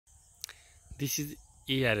This is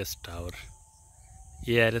ERS tower.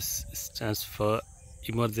 ERS stands for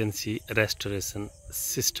Emergency Restoration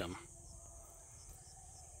System.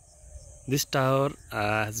 This tower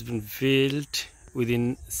has been built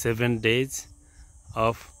within 7 days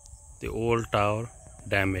of the old tower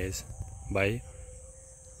damage by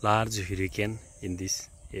large hurricane in this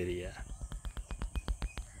area.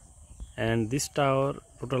 And this tower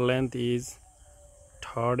total length is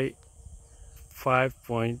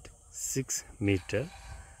 35.6 meter,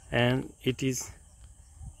 and it is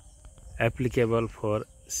applicable for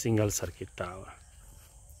single circuit tower,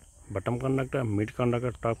 bottom conductor, mid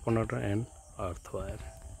conductor, top conductor and earth wire.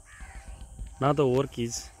 Now the work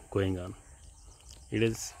is going on. It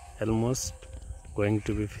is almost going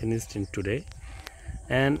to be finished in today.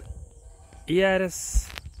 And ERS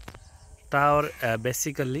tower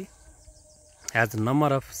basically has a number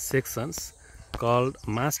of sections called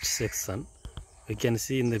mast section. You can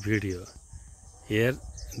see in the video here.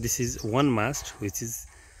 This is one mast which is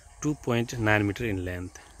 2.9 meter in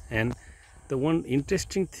length, and the one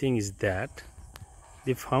interesting thing is that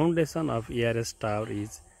the foundation of ERS tower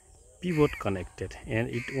is pivot connected, and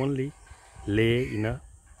it only lay in a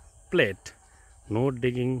plate. No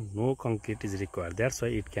digging, no concrete is required. That's why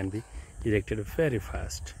it can be erected very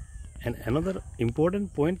fast. And another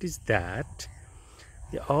important point is that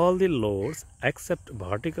all the loads except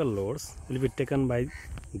vertical loads will be taken by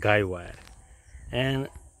guy wire, and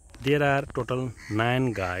there are total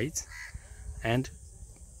 9 guys, and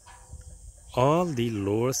all the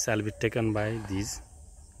loads shall be taken by these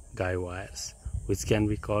guy wires, which can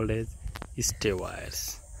be called as stay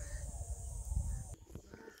wires.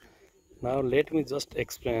 Now let me just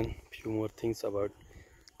explain few more things about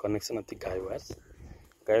connection of the guy wires.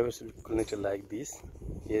 Guy wires will be connected like this.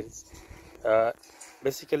 Here is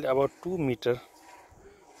basically about 2 meter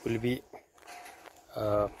will be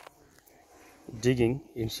digging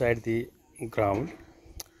inside the ground,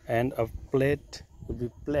 and a plate will be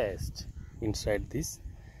placed inside this,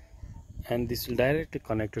 and this will directly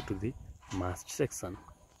connect it to the mast section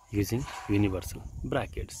using universal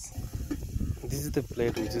brackets. This is the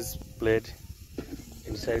plate which is placed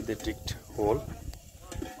inside the digged hole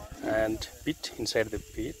and pit inside the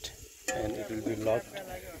pit, and it will be locked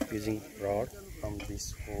using rod from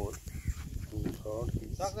this hole. And the rod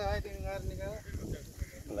is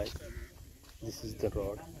like this is the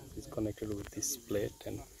rod is connected with this plate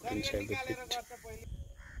and inside the pit.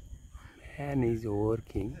 Man is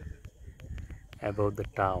working above the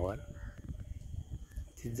tower.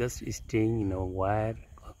 He is just staying in a wire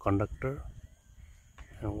conductor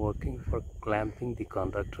and working for clamping the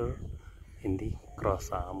conductor in the cross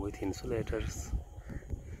arm with insulators.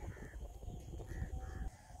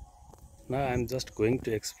 Now I am just going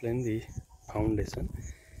to explain the foundation.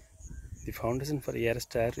 The foundation for ERS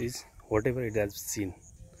tower is whatever it has seen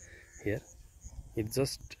here. It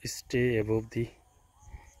just stay above the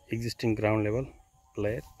existing ground level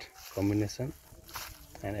plate combination,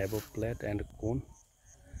 and above plate and cone,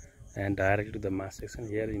 and directly to the mast section.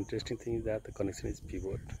 Here interesting thing is that the connection is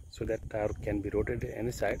pivot, so that tower can be rotated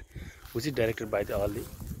any side, which is directed by all the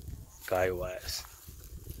guy wires.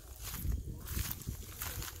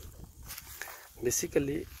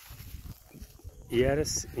 Basically in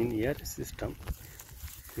ERS system,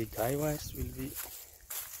 the guy wires will be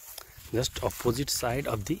just opposite side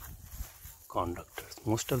of the conductors.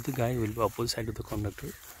 Most of the guy will be opposite side of the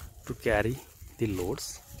conductor to carry the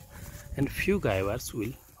loads, and few guy wires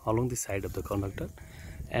will along the side of the conductor.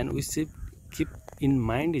 And we should keep in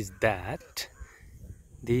mind is that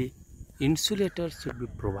the insulators should be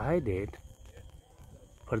provided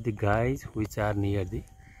for the guys which are near the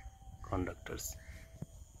conductors.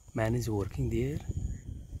 Man is working there.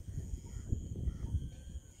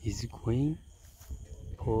 Is going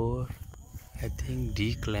for, I think,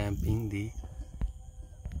 declamping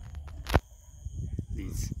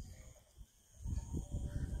these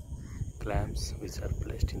clamps which are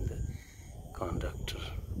placed in the conductor.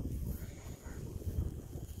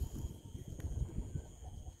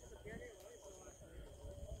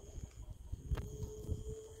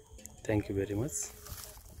 Thank you very much.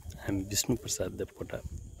 I am Vishnu Prasad Devkota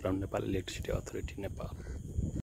from Nepal Electricity Authority, Nepal.